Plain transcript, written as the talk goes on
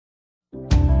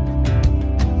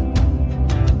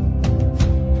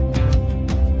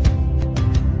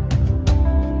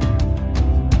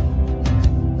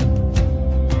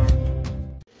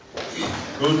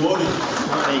Good morning.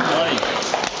 Morning. God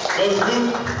is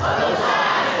good.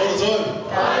 All the time.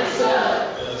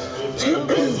 Yeah, that's good.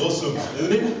 God is awesome,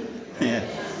 isn't he? Yeah.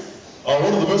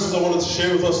 One of the verses I wanted to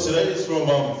share with us today is from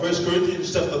 1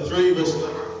 Corinthians chapter 3,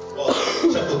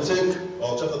 chapter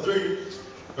 3,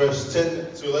 verse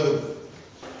 10 to 11.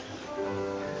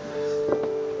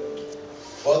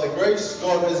 By the grace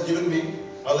God has given me,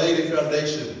 I laid a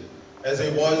foundation as a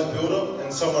wise builder,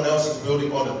 and someone else is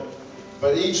building on it.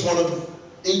 But each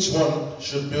one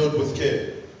should build with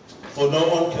care, for no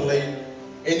one can lay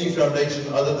any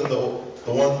foundation other than the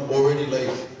one already laid,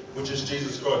 which is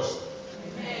Jesus Christ.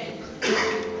 Amen.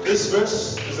 This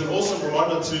verse is an awesome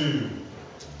reminder to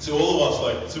all of us,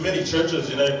 like to many churches,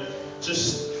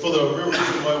 just for the real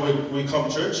reason why we come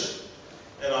to church.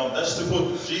 And that's to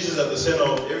put Jesus at the center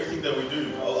of everything that we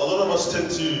do. A lot of us tend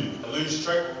to lose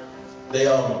track. They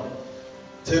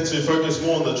tend to focus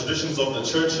more on the traditions of the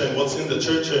church and what's in the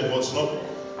church and what's not.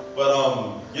 But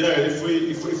if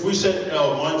we set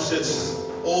our mindsets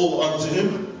all unto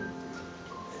Him,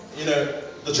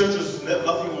 the churches,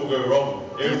 nothing will go wrong.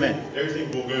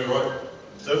 Everything will go right.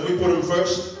 So if we put Him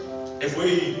first, if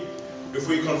we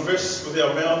confess with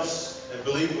our mouths and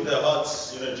believe with our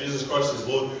hearts, Jesus Christ is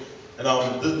Lord. And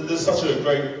this is such a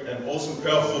great and awesome,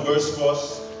 powerful verse for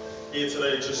us here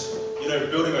today. Just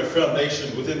building a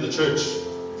foundation within the church.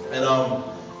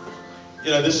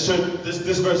 And this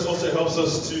verse also helps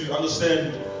us to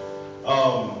understand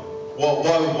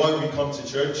why we come to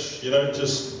church.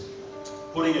 Just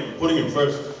putting him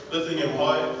first, lifting Him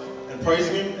high, and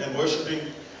praising Him and worshiping,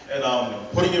 and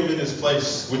putting Him in His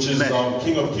place, which is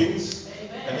King of Kings,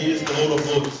 and He is the Lord of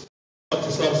Lords. I'd like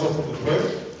to start us off with a prayer.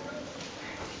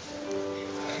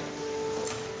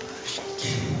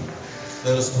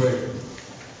 Let us pray.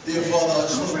 Dear Father, I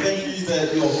just want to thank you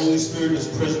that your Holy Spirit is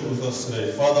present with us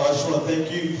today. Father, I just want to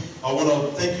thank you. I want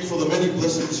to thank you for the many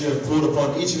blessings you have poured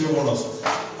upon each and every one of us.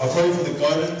 I pray for the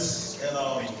guidance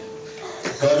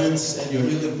and your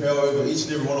healing power over each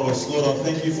and every one of us. Lord, I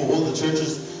thank you for all the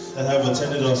churches that have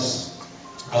attended us,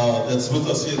 that's with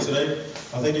us here today.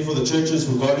 I thank you for the churches,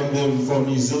 regarding them from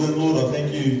New Zealand, Lord. I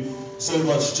thank you so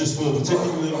much just for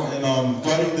protecting them and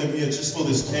guiding them here just for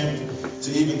this camp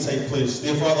to even take place.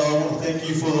 Dear Father, I want to thank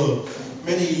you for the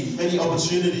many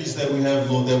opportunities that we have,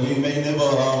 Lord, that we may never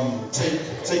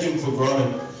take them for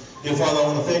granted. Dear Father, I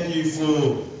want to thank you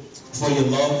for your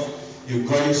love, your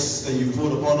grace that you've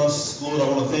poured upon us. Lord, I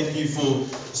want to thank you for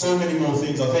so many more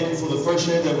things. I thank you for the fresh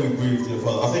air that we breathe, dear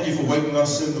Father. I thank you for waking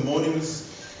us in the mornings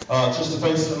just to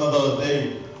face another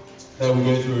day that we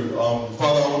go through.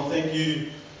 Father, I want to thank you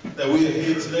that we are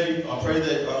here today. I pray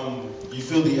that you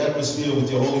fill the atmosphere with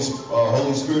your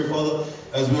Holy Spirit, Father,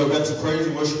 as we are about to praise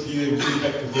and worship you and give you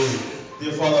back the glory.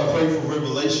 Dear Father, I pray for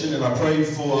revelation and I pray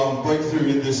for breakthrough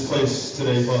in this place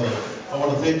today, Father. I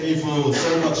want to thank you for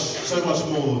so much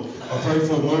more. I pray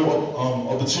for more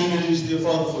opportunities, dear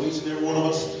Father, for each and every one of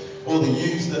us. All the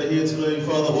youths that are here today,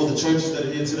 Father, all the churches that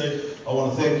are here today, I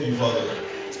want to thank you, Father.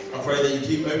 I pray that you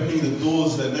keep opening the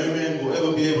doors that no man will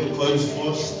ever be able to close for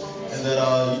us, and that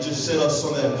you just set us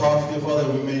on that path, dear Father,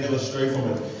 and we may never stray from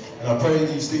it. And I pray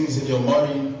these things in your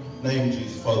mighty name,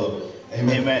 Jesus, Father.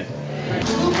 Amen. Amen.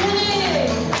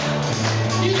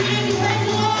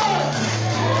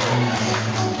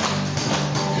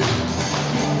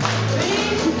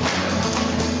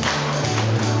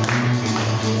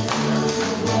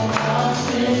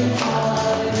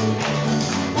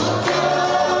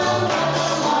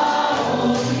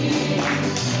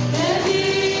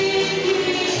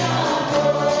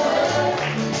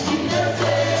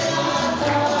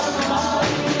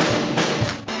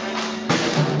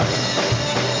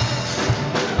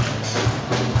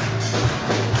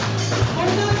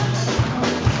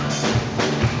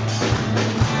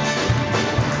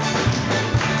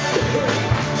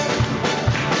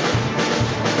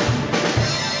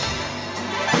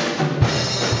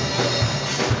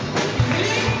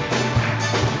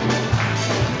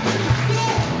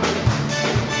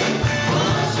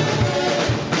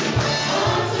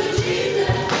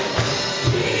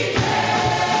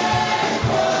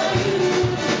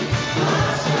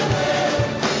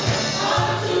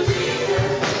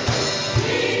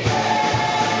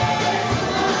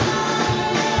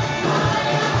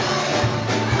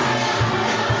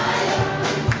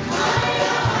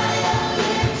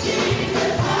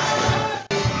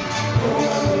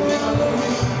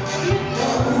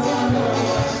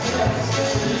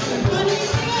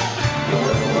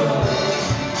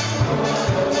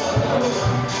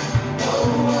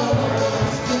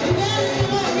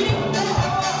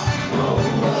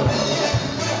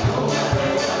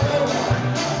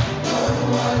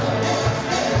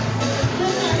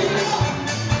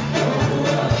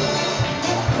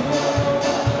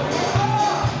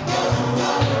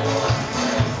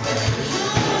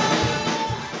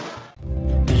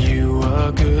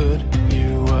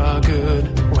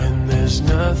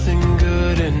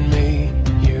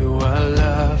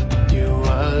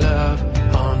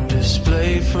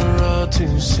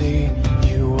 to see.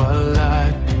 You are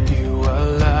light, you are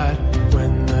light.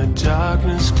 When the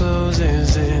darkness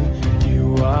closes in,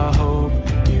 you are hope,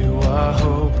 you are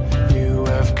hope. You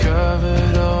have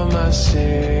covered all my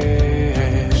sins.